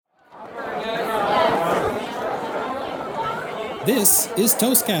This is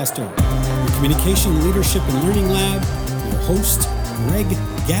Toastcaster, your communication, leadership, and learning lab. Your host, Greg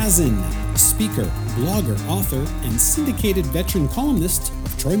Gazin, speaker, blogger, author, and syndicated veteran columnist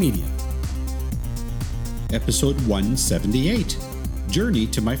of Troy Media. Episode 178, Journey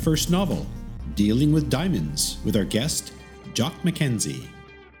to My First Novel, Dealing with Dymans, with our guest, Jock Mackenzie.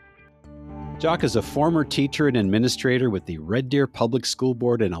 Jock is a former teacher and administrator with the Red Deer Public School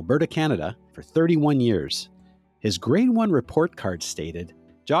Board in Alberta, Canada, for 31 years. His Grade 1 report card stated,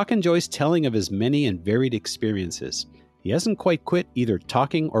 Jock enjoys telling of his many and varied experiences. He hasn't quite quit either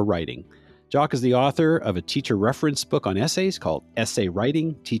talking or writing. Jock is the author of a teacher reference book on essays called Essay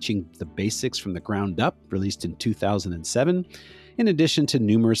Writing, Teaching the Basics from the Ground Up, released in 2007, in addition to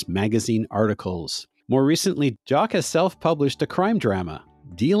numerous magazine articles. More recently, Jock has self-published a crime drama,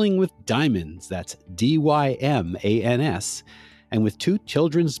 Dealing with Dymans, that's Dymans, and with 2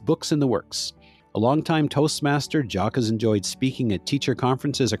 children's books in the works. A longtime Toastmaster, Jock has enjoyed speaking at teacher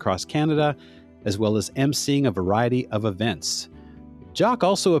conferences across Canada, as well as emceeing a variety of events. Jock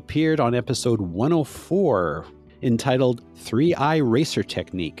also appeared on episode 104, entitled 3-Eye Racer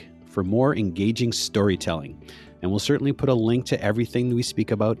Technique, for more engaging storytelling. And we'll certainly put a link to everything we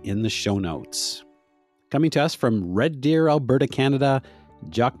speak about in the show notes. Coming to us from Red Deer, Alberta, Canada,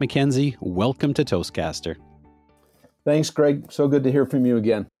 Jock Mackenzie, welcome to Toastcaster. Thanks, Greg. So good to hear from you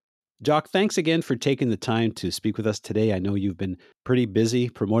again. Jock, thanks again for taking the time to speak with us today. I know you've been pretty busy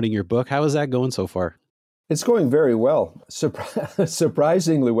promoting your book. How is that going so far? It's going very well.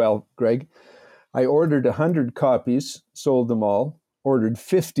 Surprisingly well, Greg. I ordered 100 copies, sold them all, ordered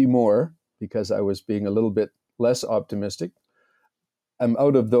 50 more because I was being a little bit less optimistic. I'm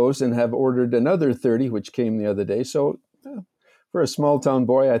out of those and have ordered another 30, which came the other day. So for a small town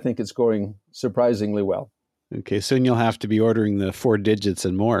boy, I think it's going surprisingly well. Okay, soon you'll have to be ordering the 4 digits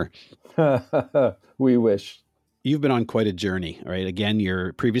and more. We wish. You've been on quite a journey, right? Again,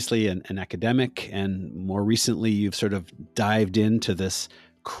 you're previously an academic, and more recently you've sort of dived into this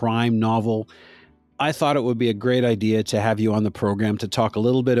crime novel. I thought it would be a great idea to have you on the program to talk a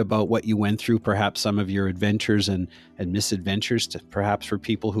little bit about what you went through, perhaps some of your adventures and misadventures, to perhaps for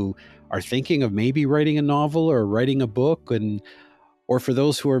people who are thinking of maybe writing a novel or writing a book, or for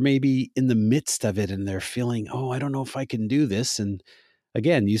those who are maybe in the midst of it and they're feeling, I don't know if I can do this. And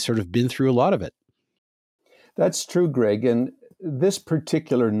again, you sort of been through a lot of it. That's true, Greg. And this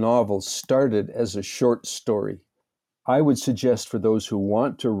particular novel started as a short story. I would suggest for those who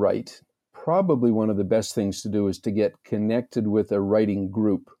want to write, probably one of the best things to do is to get connected with a writing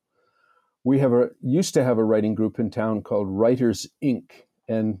group. We used to have a writing group in town called Writers Inc.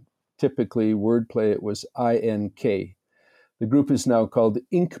 And typically wordplay, it was INK. The group is now called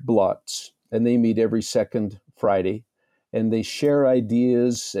Ink Blots, and they meet every second Friday, and they share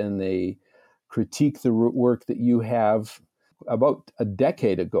ideas and they critique the work that you have. About a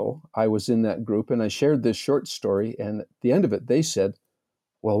decade ago, I was in that group and I shared this short story, and at the end of it, they said,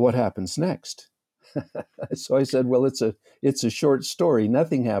 well, what happens next? So I said, well, it's a short story.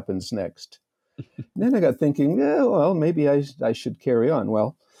 Nothing happens next. Then I got thinking, maybe I should carry on.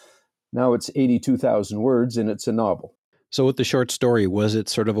 Well, now it's 82,000 words and it's a novel. So with the short story, was it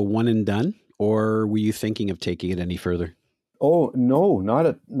sort of a one and done, or were you thinking of taking it any further? Oh, no,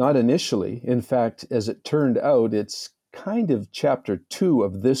 not initially. In fact, as it turned out, it's kind of chapter 2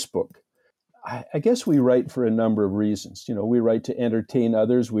 of this book. I guess we write for a number of reasons. You know, we write to entertain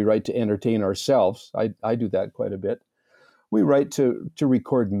others. We write to entertain ourselves. I do that quite a bit. We write to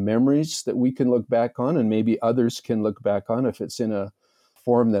record memories that we can look back on, and maybe others can look back on if it's in a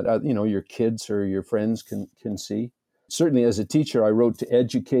form that, your kids or your friends can see. Certainly as a teacher, I wrote to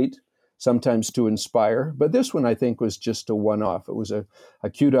educate, sometimes to inspire. But this one, I think, was just a one-off. It was a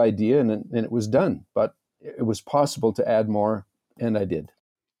cute idea, and it was done. But it was possible to add more, and I did.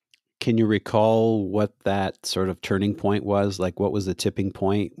 Can you recall what that sort of turning point was? Like, what was the tipping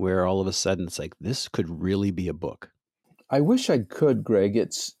point where all of a sudden it's like, this could really be a book? I wish I could, Greg.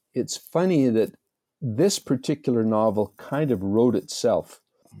 It's funny that this particular novel kind of wrote itself.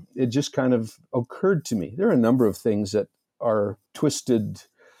 It just kind of occurred to me. There are a number of things that are twisted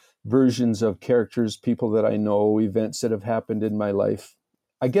versions of characters, people that I know, events that have happened in my life.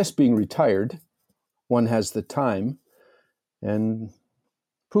 I guess being retired, one has the time, and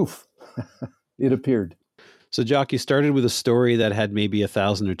poof, it appeared. So, Jock, you started with a story that had maybe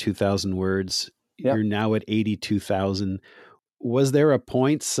 1,000 or 2,000 words. Yep. You're now at 82,000. Was there a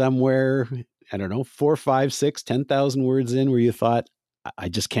point somewhere, I don't know, 4, 5, 6, 10,000 words in where you thought, I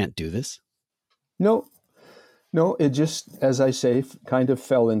just can't do this? No, it just, as I say, kind of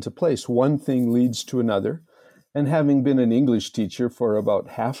fell into place. One thing leads to another. And having been an English teacher for about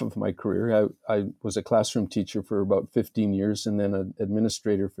half of my career, I was a classroom teacher for about 15 years and then an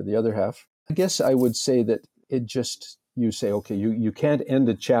administrator for the other half. I guess I would say that it just, you say, okay, you can't end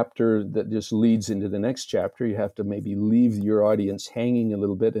a chapter that just leads into the next chapter. You have to maybe leave your audience hanging a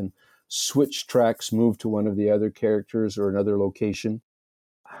little bit and switch tracks, move to one of the other characters or another location.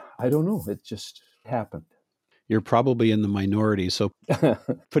 I don't know. It just happened. You're probably in the minority. So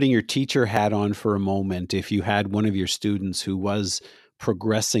putting your teacher hat on for a moment, if you had one of your students who was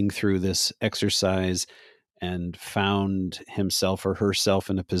progressing through this exercise and found himself or herself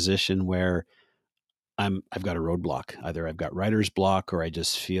in a position where I've got a roadblock, either I've got writer's block or I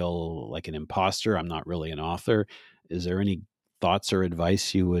just feel like an imposter, I'm not really an author, is there any thoughts or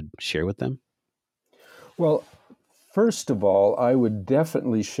advice you would share with them? Well, first of all, I would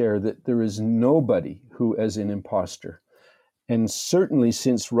definitely share that there is nobody who is an imposter. And certainly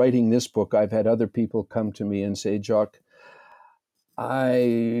since writing this book, I've had other people come to me and say, Jock,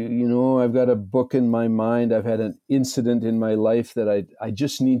 I've got a book in my mind. I've had an incident in my life that I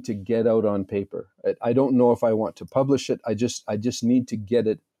just need to get out on paper. I don't know if I want to publish it. I just need to get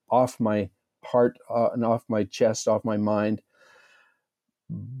it off my heart and off my chest, off my mind.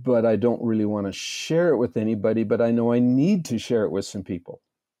 But I don't really want to share it with anybody, but I know I need to share it with some people.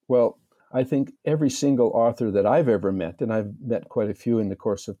 Well, I think every single author that I've ever met, and I've met quite a few in the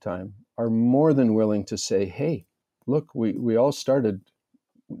course of time, are more than willing to say, hey, look, we all started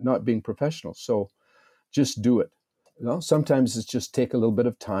not being professionals, so just do it. Sometimes it's just take a little bit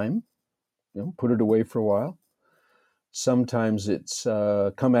of time, put it away for a while. Sometimes it's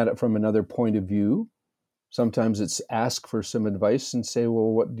come at it from another point of view. Sometimes it's ask for some advice and say,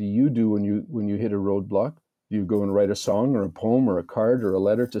 well, what do you do when you hit a roadblock? Do you go and write a song or a poem or a card or a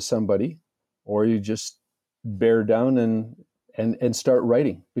letter to somebody? Or you just bear down and start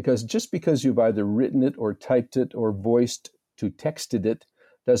writing? Because just because you've either written it or typed it or voiced to texted it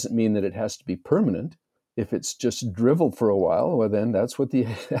doesn't mean that it has to be permanent. If it's just drivel for a while, well, then that's what the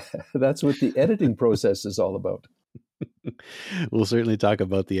editing process is all about. We'll certainly talk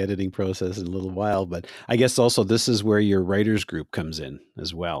about the editing process in a little while, but I guess also this is where your writers group comes in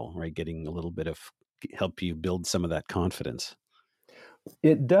as well, right? Getting a little bit of help you build some of that confidence.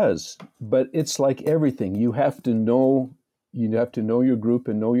 It does, but it's like everything. You have to know your group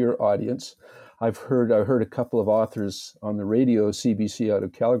and know your audience. I heard a couple of authors on the radio, CBC out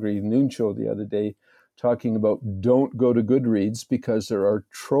of Calgary, noon show the other day, talking about don't go to Goodreads because there are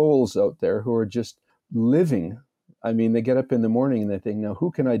trolls out there who are just living. I mean, they get up in the morning and they think, now,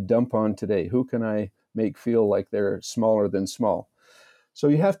 who can I dump on today? Who can I make feel like they're smaller than small? So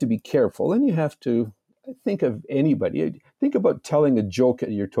you have to be careful, and you have to think of anybody. Think about telling a joke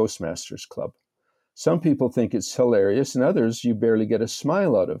at your Toastmasters club. Some people think it's hilarious, and others you barely get a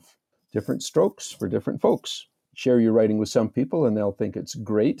smile out of. Different strokes for different folks. Share your writing with some people, and they'll think it's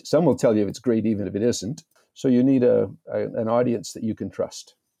great. Some will tell you it's great even if it isn't. So you need an audience that you can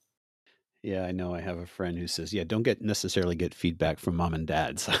trust. Yeah, I know. I have a friend who says, yeah, don't necessarily get feedback from mom and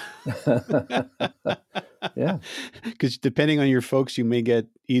dads. Yeah. Because depending on your folks, you may get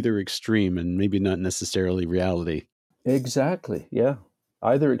either extreme and maybe not necessarily reality. Exactly. Yeah.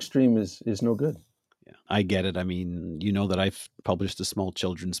 Either extreme is no good. Yeah, I get it. I mean, you know that I've published a small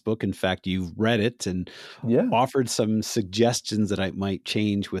children's book. In fact, you've read it and offered some suggestions that I might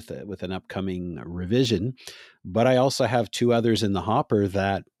change with an upcoming revision. But I also have two others in the hopper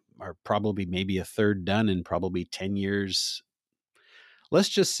that are probably maybe a third done in probably 10 years. Let's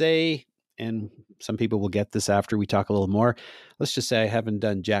just say, and some people will get this after we talk a little more, let's just say I haven't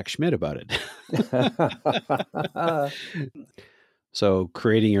done Jack Schmidt about it. So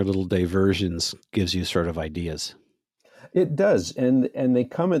creating your little diversions gives you sort of ideas. It does, and they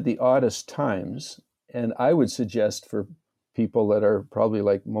come at the oddest times. And I would suggest for people that are probably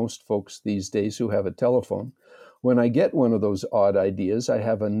like most folks these days who have a telephone, when I get one of those odd ideas, I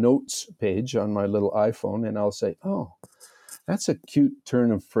have a notes page on my little iPhone, and I'll say, oh, that's a cute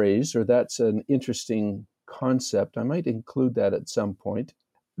turn of phrase, or that's an interesting concept. I might include that at some point.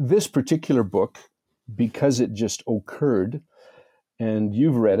 This particular book, because it just occurred, and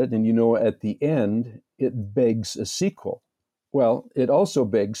you've read it, and you know at the end, it begs a sequel. Well, it also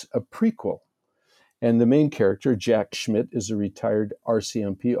begs a prequel. And the main character, Jack Schmidt, is a retired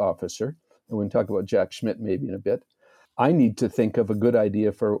RCMP officer. And we'll talk about Jack Schmidt maybe in a bit. I need to think of a good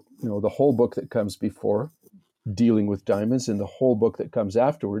idea for the whole book that comes before, dealing with Dymans, and the whole book that comes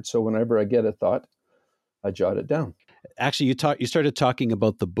afterwards. So whenever I get a thought, I jot it down. Actually, you started talking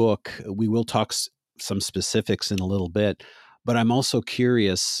about the book. We will talk some specifics in a little bit. But I'm also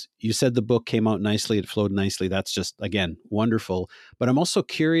curious, you said the book came out nicely, it flowed nicely. That's just, again, wonderful. But I'm also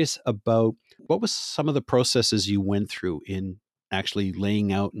curious about What was some of the processes you went through in actually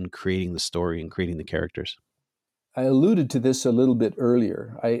laying out and creating the story and creating the characters? I alluded to this a little bit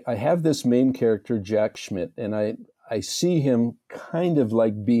earlier. I have this main character, Jack Schmidt, and I see him kind of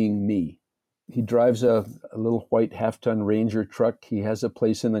like being me. He drives a little white half-ton Ranger truck. He has a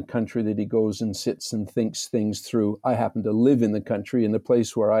place in the country that he goes and sits and thinks things through. I happen to live in the country, and the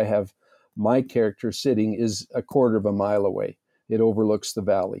place where I have my character sitting is a quarter of a mile away. It overlooks the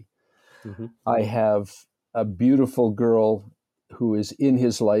valley. Mm-hmm. I have a beautiful girl who is in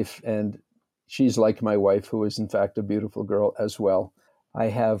his life, and she's like my wife, who is in fact a beautiful girl as well. I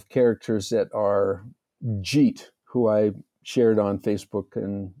have characters that are Jeet, who I shared on Facebook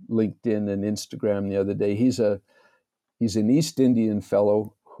and LinkedIn and Instagram the other day. He's an East Indian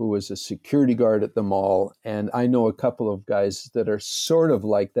fellow who is a security guard at the mall, and I know a couple of guys that are sort of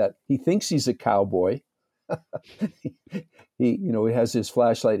like that. He thinks he's a cowboy. He has his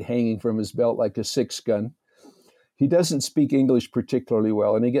flashlight hanging from his belt like a 6-gun. He doesn't speak English particularly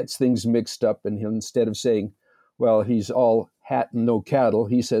well, and he gets things mixed up. And instead of saying, well, he's all hat and no cattle,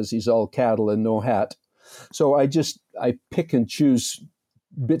 he says he's all cattle and no hat. So I pick and choose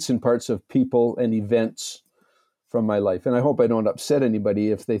bits and parts of people and events from my life. And I hope I don't upset anybody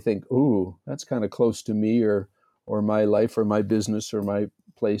if they think, ooh, that's kind of close to me or my life or my business or my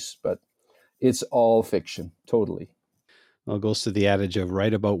place. But it's all fiction, totally. Well, it goes to the adage of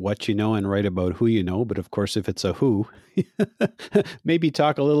write about what you know and write about who you know. But of course, if it's a who, maybe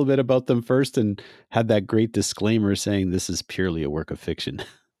talk a little bit about them first and have that great disclaimer saying this is purely a work of fiction.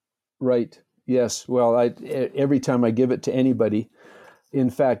 Right. Yes. Well, every time I give it to anybody,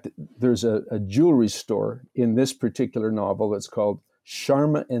 in fact, there's a jewelry store in this particular novel that's called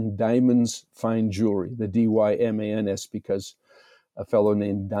Sharma and Dymans Fine Jewelry, the Dymans, because a fellow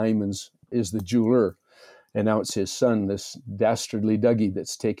named Dymans is the jeweler. And now it's his son, this dastardly Dougie,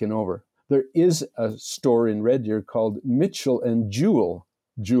 that's taken over. There is a store in Red Deer called Mitchell and Jewell,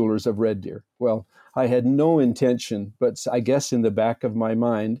 Jewelers of Red Deer. Well, I had no intention, but I guess in the back of my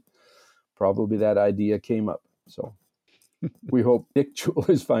mind, probably that idea came up. So we hope Dick Jewell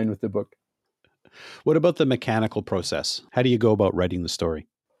is fine with the book. What about the mechanical process? How do you go about writing the story?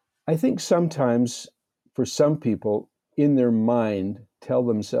 I think sometimes for some people in their mind tell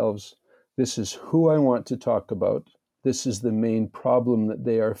themselves, this is who I want to talk about. This is the main problem that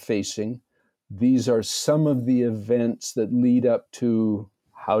they are facing. These are some of the events that lead up to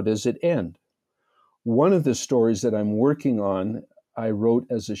how does it end? One of the stories that I'm working on, I wrote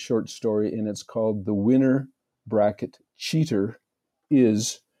as a short story, and it's called The Winner bracket Cheater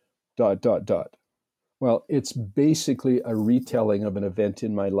is ... Well, it's basically a retelling of an event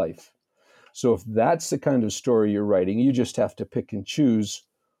in my life. So if that's the kind of story you're writing, you just have to pick and choose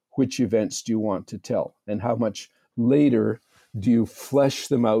which events do you want to tell and how much later do you flesh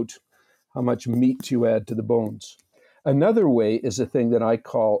them out, how much meat do you add to the bones. Another way is a thing that I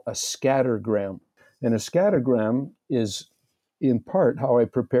call a scattergram. And a scattergram is in part how I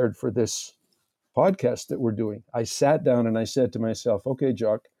prepared for this podcast that we're doing. I sat down and I said to myself, okay,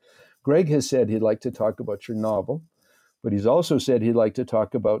 Jock, Greg has said he'd like to talk about your novel, but he's also said he'd like to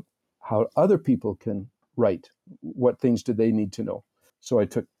talk about how other people can write. What things do they need to know? So I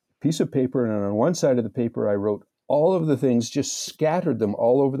took a piece of paper, and on one side of the paper, I wrote all of the things, just scattered them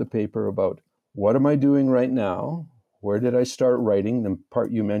all over the paper about what am I doing right now? Where did I start writing? The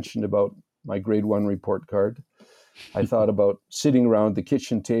part you mentioned about my grade 1 report card. I thought about sitting around the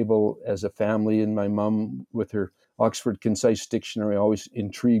kitchen table as a family, and my mom with her Oxford Concise Dictionary, always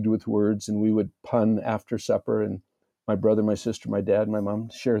intrigued with words, and we would pun after supper, and my brother, my sister, my dad, my mom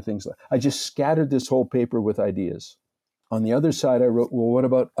share things. I just scattered this whole paper with ideas. On the other side, I wrote, well, what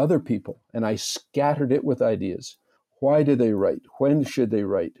about other people? And I scattered it with ideas. Why do they write? When should they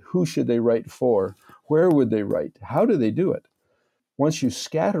write? Who should they write for? Where would they write? How do they do it? Once you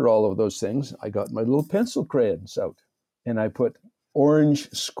scatter all of those things, I got my little pencil crayons out, and I put orange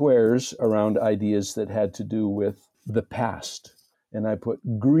squares around ideas that had to do with the past. And I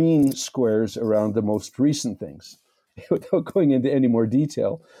put green squares around the most recent things. Without going into any more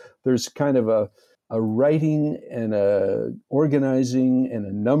detail, there's kind of a writing and a organizing and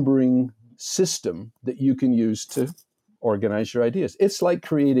a numbering system that you can use to organize your ideas. It's like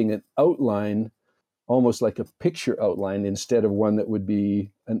creating an outline, almost like a picture outline, instead of one that would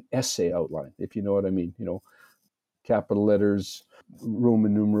be an essay outline, if you know what I mean. Capital letters,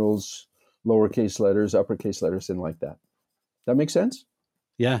 Roman numerals, lowercase letters, uppercase letters, and like that. That make sense?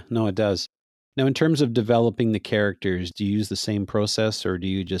 Yeah, no, it does. Now, in terms of developing the characters, do you use the same process, or do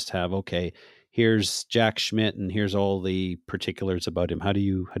you just have, okay, here's Jack Schmidt and here's all the particulars about him? How do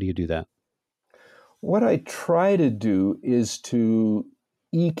you do that? What I try to do is to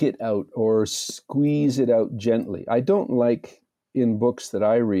eke it out or squeeze it out gently. I don't like in books that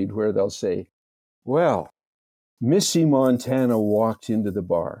I read where they'll say, well, Missy Montana walked into the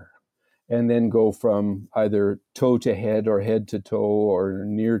bar, and then go from either toe to head or head to toe or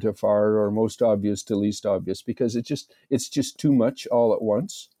near to far or most obvious to least obvious, because it's just too much all at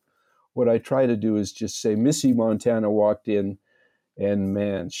once. What I try to do is just say Missy Montana walked in, and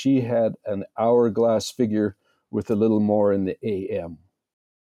man, she had an hourglass figure with a little more in the AM,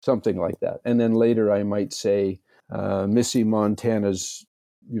 something like that. And then later I might say Missy Montana's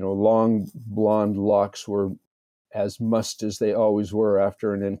long blonde locks were as mussed as they always were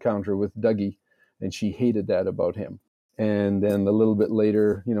after an encounter with Dougie, and she hated that about him. And then a little bit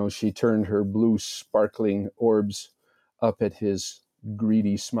later, she turned her blue sparkling orbs up at his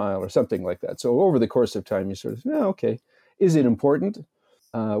greedy smile or something like that. So over the course of time, you sort of, okay, is it important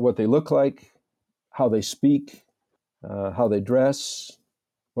what they look like, how they speak, how they dress,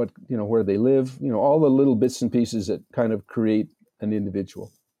 where they live, all the little bits and pieces that kind of create an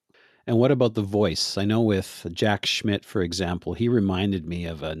individual. And what about the voice? I know with Jack Schmidt, for example, he reminded me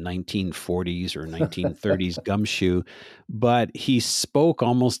of a 1940s or 1930s gumshoe, but he spoke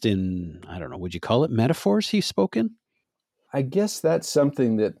almost in, I don't know, would you call it metaphors he spoke in? I guess that's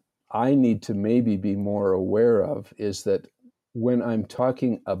something that I need to maybe be more aware of, is that when I'm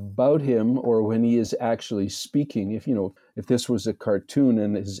talking about him or when he is actually speaking, if this was a cartoon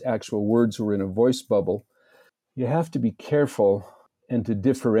and his actual words were in a voice bubble, you have to be careful and to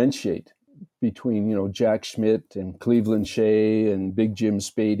differentiate between, Jack Schmidt and Cleveland Shea and Big Jim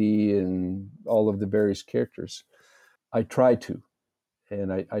Spady and all of the various characters. I try to.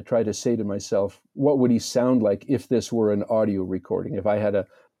 And I try to say to myself, what would he sound like if this were an audio recording, if I had a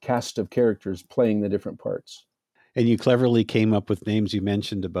cast of characters playing the different parts? And you cleverly came up with names. You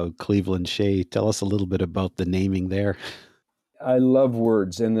mentioned about Cleveland Shea. Tell us a little bit about the naming there. I love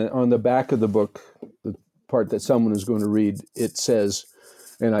words. And on the back of the book, the part that someone is going to read, it says,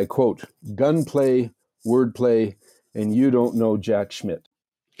 and I quote, gunplay, wordplay, and you don't know Jack Schmidt.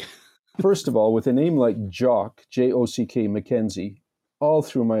 First of all, with a name like Jock, J-O-C-K Mackenzie, all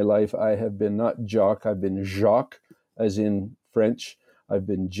through my life, I have been not Jock, I've been Jock, as in French. I've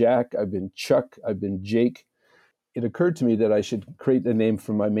been Jack, I've been Chuck, I've been Jake. It occurred to me that I should create a name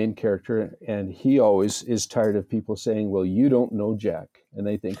for my main character, and he always is tired of people saying, well, you don't know Jack. And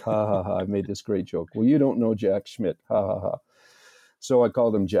they think, ha, ha, ha, I've made this great joke. Well, you don't know Jack Schmidt, ha, ha, ha. So I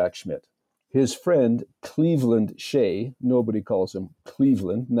called him Jack Schmidt. His friend, Cleveland Shea, nobody calls him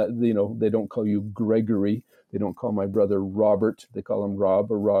Cleveland. They don't call you Gregory. They don't call my brother Robert. They call him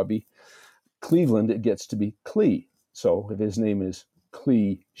Rob or Robbie. Cleveland, it gets to be Clee. So if his name is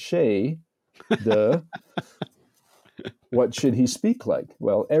Clee Shea, what should he speak like?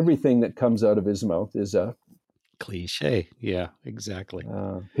 Well, everything that comes out of his mouth is a cliche. Yeah, exactly.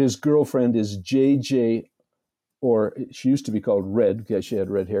 His girlfriend is JJ, or she used to be called Red because she had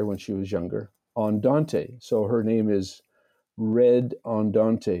red hair when she was younger, Andante. So her name is Red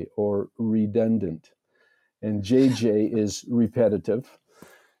Andante or redundant. And JJ is repetitive.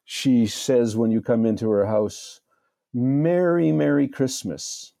 She says when you come into her house, Merry, Merry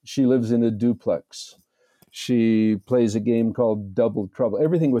Christmas. She lives in a duplex. She plays a game called Double Trouble.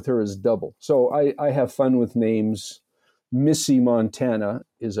 Everything with her is double. So I have fun with names. Missy Montana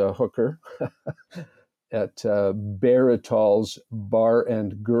is a hooker at Baritol's Bar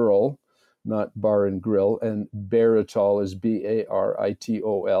and Girl, not Bar and Grill. And Baritol is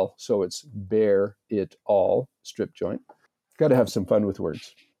Baritol. So it's Bear It All, strip joint. Got to have some fun with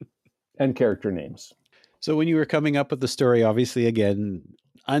words and character names. So when you were coming up with the story, obviously, again,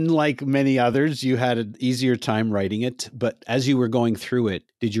 unlike many others, you had an easier time writing it. But as you were going through it,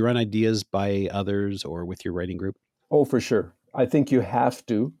 did you run ideas by others or with your writing group? Oh, for sure. I think you have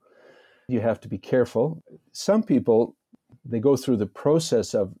to. You have to be careful. Some people, they go through the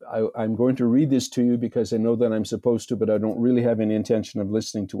process of, I'm going to read this to you because I know that I'm supposed to, but I don't really have any intention of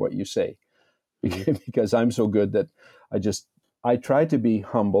listening to what you say. Because I'm so good that I try to be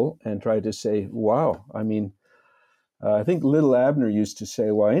humble and try to say, wow, I think little Abner used to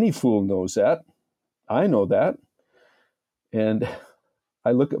say, well, any fool knows that. I know that. And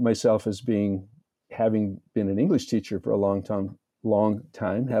I look at myself as having been an English teacher for a long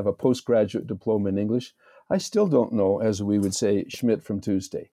time, have a postgraduate diploma in English. I still don't know, as we would say, Schmidt from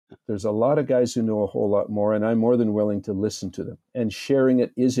Tuesday. There's a lot of guys who know a whole lot more, and I'm more than willing to listen to them. And sharing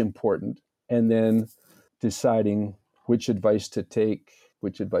it is important. And then deciding which advice to take,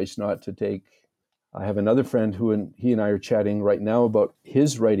 which advice not to take. I have another friend he and I are chatting right now about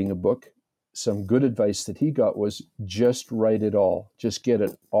his writing a book. Some good advice that he got was just write it all. Just get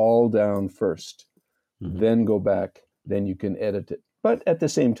it all down first. Mm-hmm. Then go back. Then you can edit it. But at the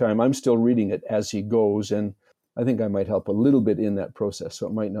same time, I'm still reading it as he goes, and I think I might help a little bit in that process. So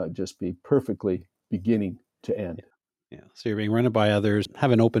it might not just be perfectly beginning to end. Yeah. So you're being run by others,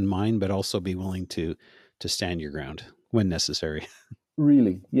 have an open mind, but also be willing to stand your ground when necessary.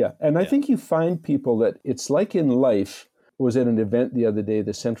 Really, yeah. And I Yeah. think you find people that it's like in life. I was at an event the other day,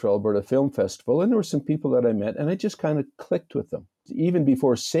 the Central Alberta Film Festival, and there were some people that I met, and I just kind of clicked with them. Even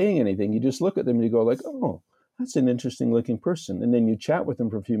before saying anything, you just look at them and you go like, oh, that's an interesting looking person. And then you chat with them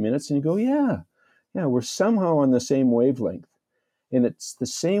for a few minutes and you go, yeah, we're somehow on the same wavelength. And it's the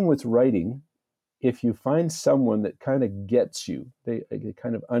same with writing. If you find someone that kind of gets you, they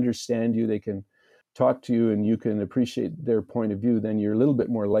kind of understand you, they can talk to you and you can appreciate their point of view, then you're a little bit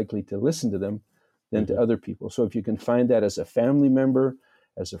more likely to listen to them than to other people. So if you can find that as a family member,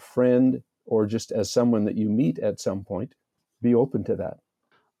 as a friend, or just as someone that you meet at some point, be open to that.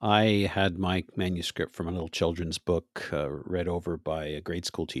 I had my manuscript from a little children's book read over by a grade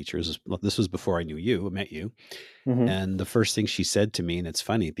school teacher. This was before I met you. Mm-hmm. And the first thing she said to me, and it's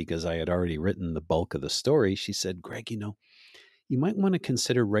funny because I had already written the bulk of the story, she said, Greg, you might want to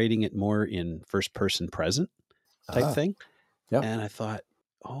consider writing it more in first person present type thing. Yeah. And I thought,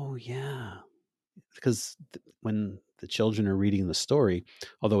 oh, yeah. Because when the children are reading the story,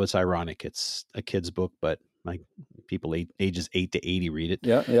 although it's ironic, it's a kid's book, but like people ages 8 to 80 read it.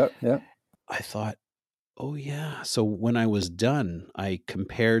 Yeah. I thought, oh, yeah. So when I was done, I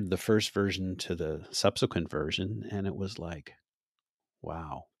compared the first version to the subsequent version, and it was like,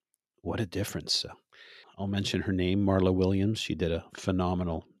 wow, what a difference. I'll mention her name, Marla Williams. She did a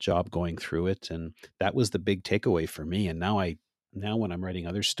phenomenal job going through it. And that was the big takeaway for me. And now when I'm writing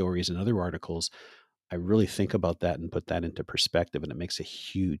other stories and other articles, I really think about that and put that into perspective. And it makes a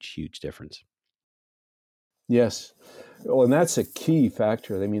huge, huge difference. Yes. Well, and that's a key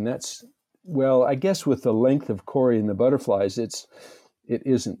factor. I mean, I guess with the length of Cory and the Butterflies, it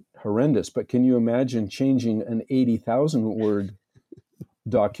isn't horrendous, but can you imagine changing an 80,000 word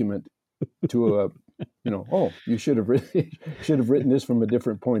document to you should have written this from a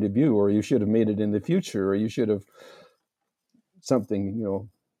different point of view, or you should have made it in the future, or you should have something,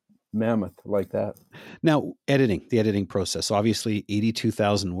 mammoth like that. Now, the editing process, obviously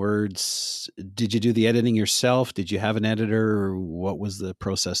 82,000 words. Did you do the editing yourself? Did you have an editor, or what was the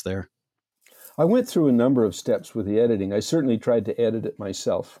process there? I went through a number of steps with the editing. I certainly tried to edit it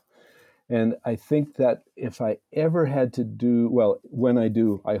myself. And I think that if I ever had to do, when I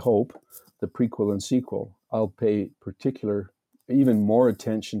do, I hope, the prequel and sequel, I'll pay even more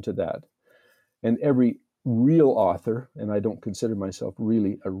attention to that. And every real author, and I don't consider myself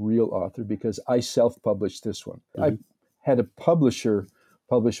really a real author because I self-published this one. Mm-hmm. I had a publisher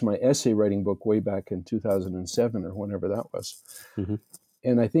publish my essay writing book way back in 2007 or whenever that was. Mm-hmm.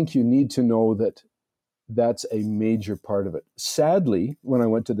 And I think you need to know that that's a major part of it. Sadly, when I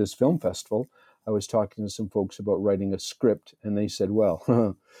went to this film festival, I was talking to some folks about writing a script, and they said,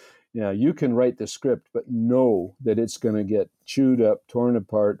 well, yeah, you can write the script, but know that it's going to get chewed up, torn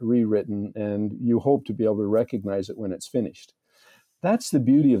apart, rewritten, and you hope to be able to recognize it when it's finished. That's the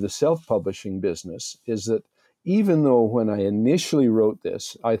beauty of the self-publishing business, is that even though when I initially wrote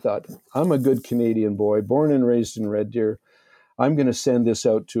this, I thought, I'm a good Canadian boy, born and raised in Red Deer, I'm going to send this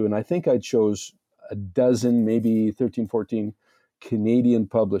out to, and I think I chose a dozen, maybe 13, 14 Canadian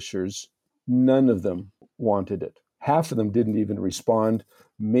publishers. None of them wanted it. Half of them didn't even respond.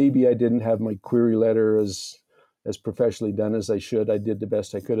 Maybe I didn't have my query letter as professionally done as I should. I did the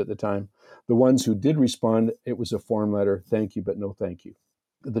best I could at the time. The ones who did respond, it was a form letter, thank you, but no thank you.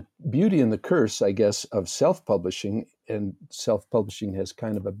 The beauty and the curse, I guess, of self-publishing, and self-publishing has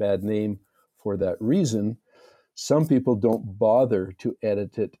kind of a bad name for that reason, some people don't bother to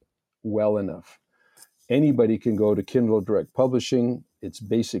edit it well enough. Anybody can go to Kindle Direct Publishing. It's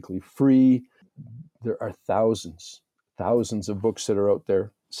basically free. There are thousands of books that are out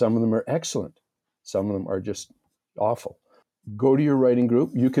there. Some of them are excellent. Some of them are just awful. Go to your writing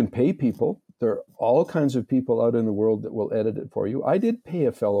group. You can pay people. There are all kinds of people out in the world that will edit it for you. I did pay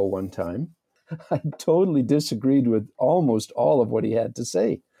a fellow one time. I totally disagreed with almost all of what he had to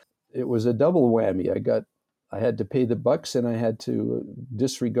say. It was a double whammy. I had to pay the bucks and I had to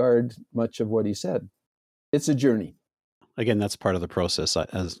disregard much of what he said. It's a journey. Again, that's part of the process,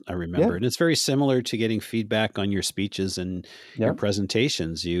 as I remember. Yeah. And it's very similar to getting feedback on your speeches and your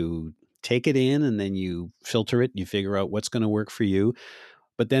presentations. You take it in and then you filter it. You figure out what's going to work for you.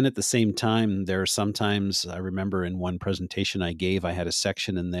 But then at the same time, there are sometimes, I remember in one presentation I gave, I had a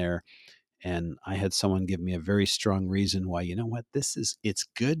section in there and I had someone give me a very strong reason why, it's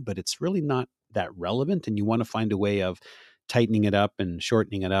good, but it's really not that relevant. And you want to find a way of tightening it up and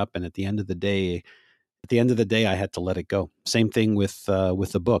shortening it up. And at the end of the day, At the end of the day, I had to let it go. Same thing with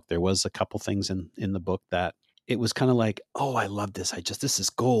the book. There was a couple things in the book that it was kind of like, oh, I love this. This is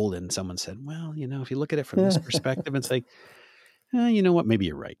gold. And someone said, well, if you look at it from this perspective, it's like, you know what? Maybe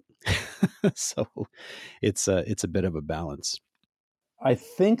you're right. So it's a bit of a balance. I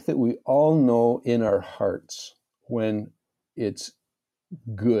think that we all know in our hearts when it's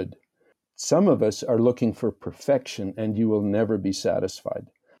good. Some of us are looking for perfection, and you will never be satisfied.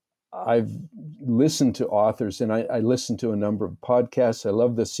 I've listened to authors, and I listen to a number of podcasts. I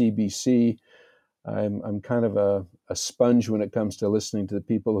love the CBC. I'm kind of a sponge when it comes to listening to the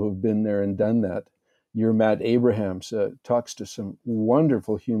people who've been there and done that. Your Matt Abrahams talks to some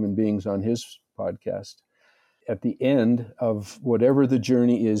wonderful human beings on his podcast. At the end of whatever the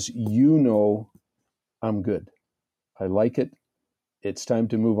journey is, I'm good. I like it. It's time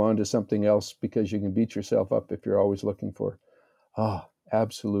to move on to something else, because you can beat yourself up if you're always looking for,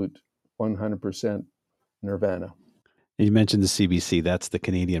 absolute 100% nirvana. You mentioned the CBC. That's the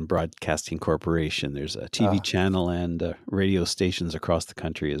Canadian Broadcasting Corporation. There's a TV channel and radio stations across the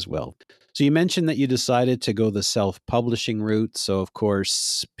country as well. So you mentioned that you decided to go the self-publishing route. So, of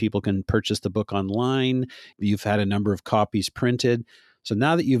course, people can purchase the book online. You've had a number of copies printed. So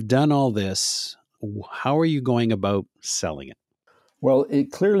now that you've done all this, how are you going about selling it? Well,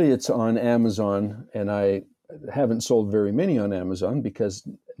 it's on Amazon, and I haven't sold very many on Amazon because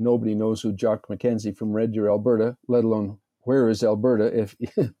nobody knows who Jock Mackenzie from Red Deer, Alberta, let alone where is Alberta, if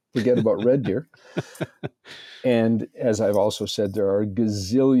forget about Red Deer. And as I've also said, there are a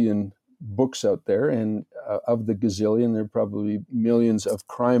gazillion books out there, and of the gazillion, there are probably millions of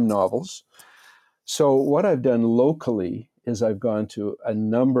crime novels. So what I've done locally is I've gone to a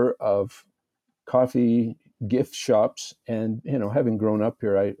number of coffee gift shops, and having grown up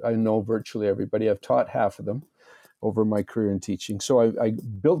here, I know virtually everybody. I've taught half of them over my career in teaching. So I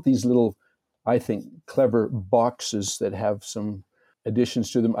built these little, I think, clever boxes that have some additions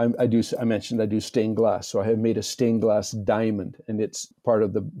to them. I mentioned I do stained glass, so I have made a stained glass diamond, and it's part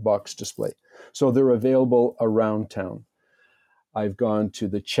of the box display. So they're available around town. I've gone to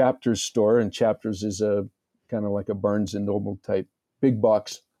the Chapters store, and Chapters is a kind of like a Barnes and Noble type big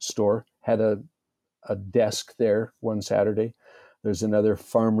box store. Had a desk there one Saturday. There's another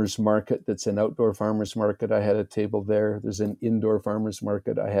farmer's market that's an outdoor farmer's market. I had a table there. There's an indoor farmer's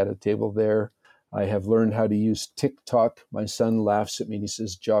market. I had a table there. I have learned how to use TikTok. My son laughs at me and he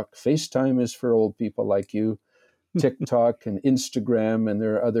says, Jock, FaceTime is for old people like you. TikTok and Instagram, and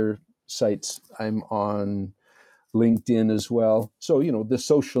there are other sites. I'm on LinkedIn as well. So, the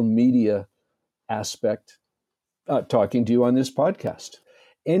social media aspect, talking to you on this podcast,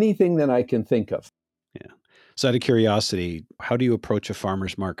 anything that I can think of. Yeah. So out of curiosity, how do you approach a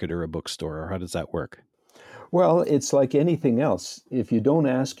farmer's market or a bookstore, or how does that work? Well, it's like anything else. If you don't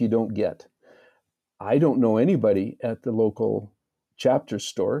ask, you don't get. I don't know anybody at the local chapter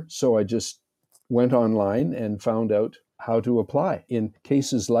store, so I just went online and found out how to apply. In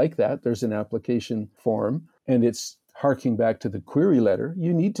cases like that, there's an application form, and it's harking back to the query letter.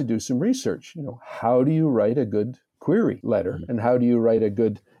 You need to do some research. How do you write a good query letter, and how do you write a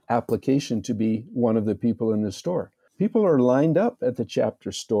good application to be one of the people in the store? People are lined up at the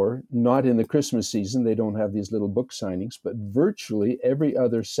chapter store, not in the Christmas season. They don't have these little book signings, but virtually every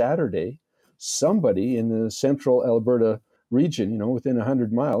other Saturday, somebody in the central Alberta region, within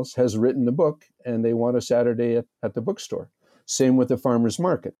 100 miles, has written a book, and they want a Saturday at the bookstore. Same with the farmer's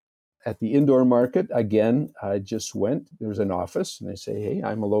market. At the indoor market, again, I just went. There's an office, and they say, hey,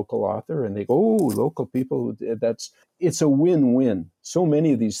 I'm a local author. And they go, oh, local people, it's a win-win. So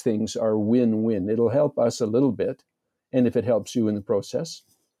many of these things are win-win. It'll help us a little bit. And if it helps you in the process,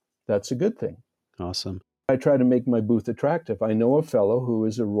 that's a good thing. Awesome. I try to make my booth attractive. I know a fellow who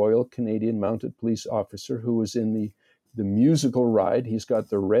is a Royal Canadian Mounted Police officer who was in the musical ride. He's got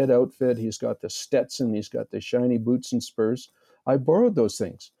the red outfit. He's got the Stetson. He's got the shiny boots and spurs. I borrowed those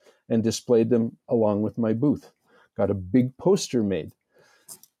things and displayed them along with my booth. Got a big poster made.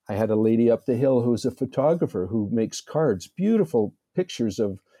 I had a lady up the hill who's a photographer who makes cards, beautiful pictures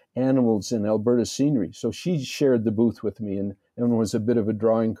of animals in Alberta scenery. So she shared the booth with me and was a bit of a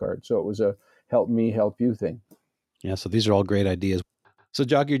drawing card. So it was a help me, help you thing. Yeah, so these are all great ideas. So,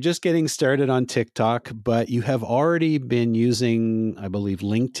 Jock, you're just getting started on TikTok, but you have already been using, I believe,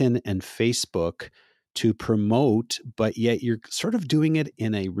 LinkedIn and Facebook to promote, but yet you're sort of doing it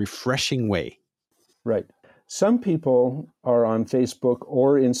in a refreshing way. Right. Some people are on Facebook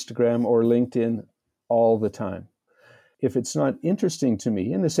or Instagram or LinkedIn all the time. If it's not interesting to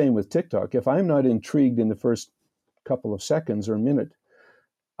me, and the same with TikTok, if I'm not intrigued in the first couple of seconds or minute,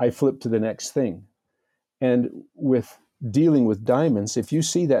 I flip to the next thing. And with Dealing with Dymans, if you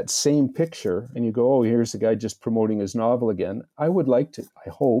see that same picture and you go, oh, here's the guy just promoting his novel again, I would like to, I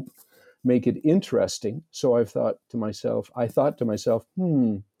hope, make it interesting. So I thought to myself,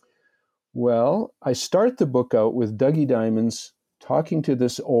 well, I start the book out with Dougie Dymans talking to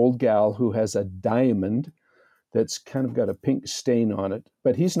this old gal who has a diamond that's kind of got a pink stain on it,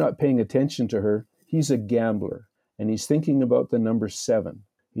 but he's not paying attention to her. He's a gambler, and he's thinking about the number 7.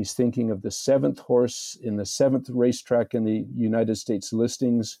 He's thinking of the 7th horse in the 7th racetrack in the United States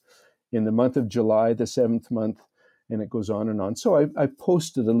listings in the month of July, the 7th month, and it goes on and on. So I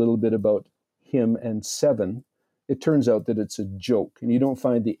posted a little bit about him and 7. It turns out that it's a joke, and you don't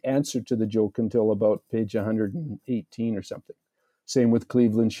find the answer to the joke until about page 118 or something. Same with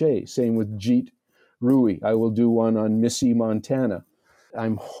Cleveland Shea, same with Jeet Rui. I will do one on Missy Montana.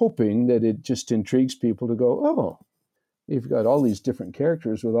 I'm hoping that it just intrigues people to go, oh, you've got all these different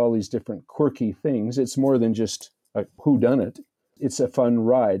characters with all these different quirky things. It's more than just a whodunit. It's a fun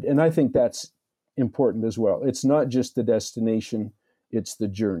ride. And I think that's important as well. It's not just the destination, it's the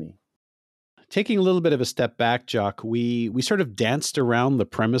journey. Taking a little bit of a step back, Jock, we sort of danced around the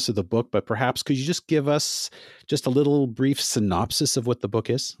premise of the book, but perhaps could you just give us just a little brief synopsis of what the book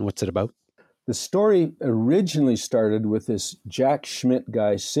is and what's it about? The story originally started with this Jack Schmidt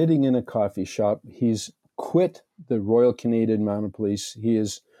guy sitting in a coffee shop. He's quit the Royal Canadian Mounted Police. He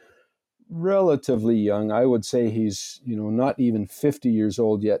is relatively young. I would say he's, not even 50 years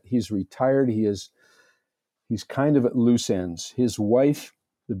old yet. He's retired. He's kind of at loose ends. His wife,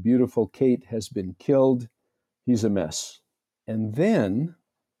 the beautiful Kate, has been killed. He's a mess. And then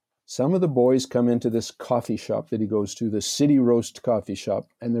some of the boys come into this coffee shop that he goes to, the City Roast coffee shop,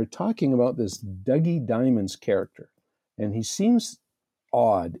 and they're talking about this Dougie Dymans character. And he seems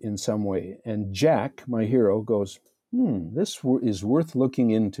odd in some way. And Jack, my hero, goes, this is worth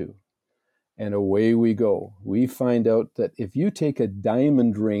looking into. And away we go. We find out that if you take a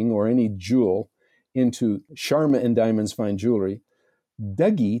diamond ring or any jewel into Sharma and Dymans Fine Jewelry,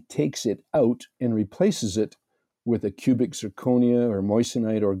 Dougie takes it out and replaces it with a cubic zirconia or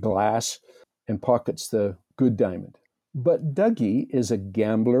moissanite or glass and pockets the good diamond. But Dougie is a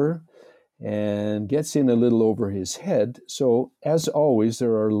gambler and gets in a little over his head. So as always,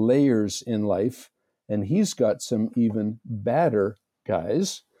 there are layers in life, and he's got some even badder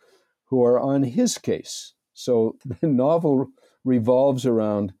guys who are on his case. So the novel revolves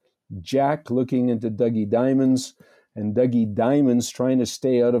around Jack looking into Dougie Dymans and Dougie Dymans trying to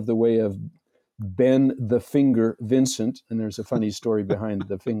stay out of the way of Ben the Finger Vincent. And there's a funny story behind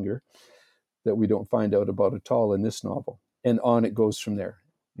the finger that we don't find out about at all in this novel. And on it goes from there.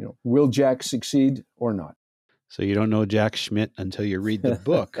 Will Jack succeed or not? So you don't know Jack Schmidt until you read the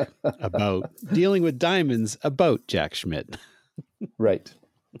book about dealing with diamonds about Jack Schmidt. Right.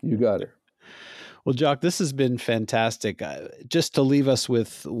 You got her. Well, Jock, this has been fantastic. Just to leave us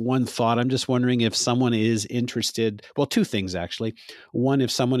with one thought, I'm just wondering if someone is interested, well, 2 things actually. One, if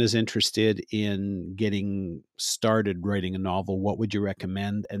someone is interested in getting started writing a novel, what would you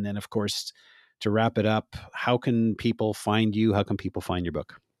recommend? And then, of course, to wrap it up, how can people find you? How can people find your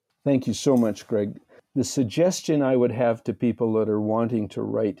book? Thank you so much, Greg. The suggestion I would have to people that are wanting to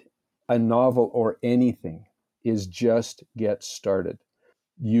write a novel or anything is just get started.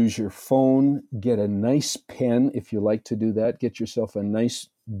 Use your phone, get a nice pen if you like to do that. Get yourself a nice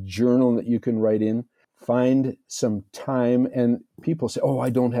journal that you can write in. Find some time. And people say, oh,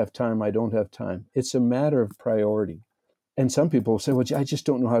 I don't have time. It's a matter of priority. And some people say, well, I just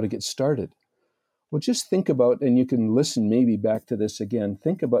don't know how to get started. Well, just think about, and you can listen maybe back to this again.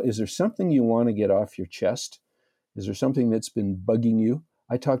 Think about, is there something you want to get off your chest? Is there something that's been bugging you?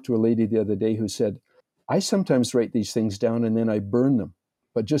 I talked to a lady the other day who said, I sometimes write these things down and then I burn them.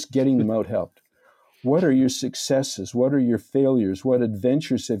 But just getting them out helped. What are your successes? What are your failures? What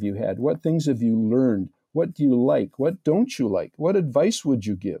adventures have you had? What things have you learned? What do you like? What don't you like? What advice would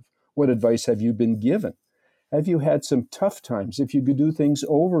you give? What advice have you been given? Have you had some tough times? If you could do things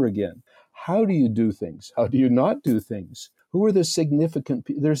over again, how do you do things? How do you not do things? Who are the significant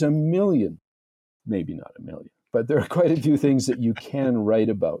people? There's a million, maybe not a million, but there are quite a few things that you can write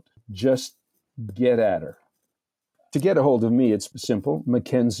about. Just get at her. To get a hold of me, it's simple.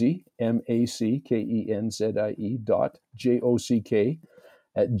 Mackenzie, MacKenzie.JOCK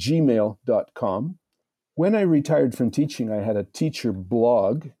 @gmail.com. When I retired from teaching, I had a teacher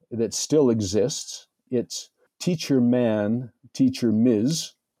blog that still exists. It's Teacher Man, Teacher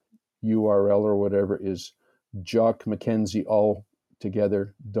Ms. URL or whatever is Jock Mackenzie all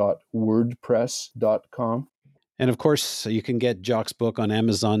together.wordpress.com. And of course, you can get Jock's book on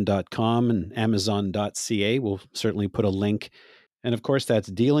Amazon.com and Amazon.ca. We'll certainly put a link And of course, that's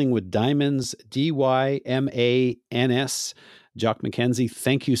Dealing with Dymans, Dymans. Jock Mackenzie,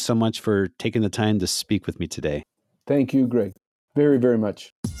 thank you so much for taking the time to speak with me today. Thank you, Greg. Very, very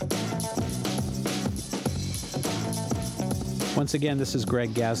much. Once again, this is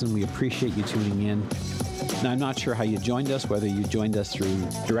Greg Gazin. We appreciate you tuning in. Now, I'm not sure how you joined us, whether you joined us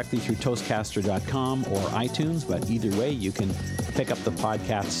directly through Toastcaster.com or iTunes, but either way, you can pick up the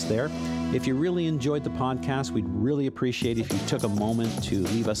podcasts there. If you really enjoyed the podcast, we'd really appreciate if you took a moment to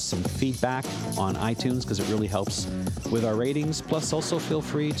leave us some feedback on iTunes, because it really helps with our ratings. Plus, also feel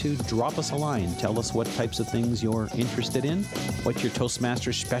free to drop us a line. Tell us what types of things you're interested in, what your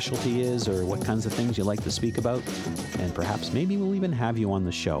Toastmaster specialty is, or what kinds of things you like to speak about. And perhaps maybe we'll even have you on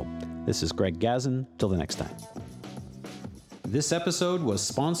the show. This is Greg Gazin. Till the next time. This episode was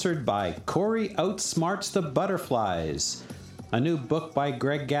sponsored by Corey Outsmarts the Butterflies, a new book by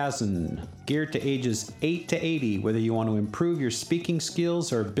Greg Gazin, geared to ages 8 to 80. Whether you want to improve your speaking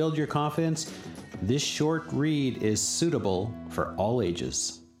skills or build your confidence, this short read is suitable for all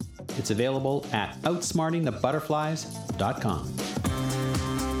ages. It's available at outsmartingthebutterflies.com.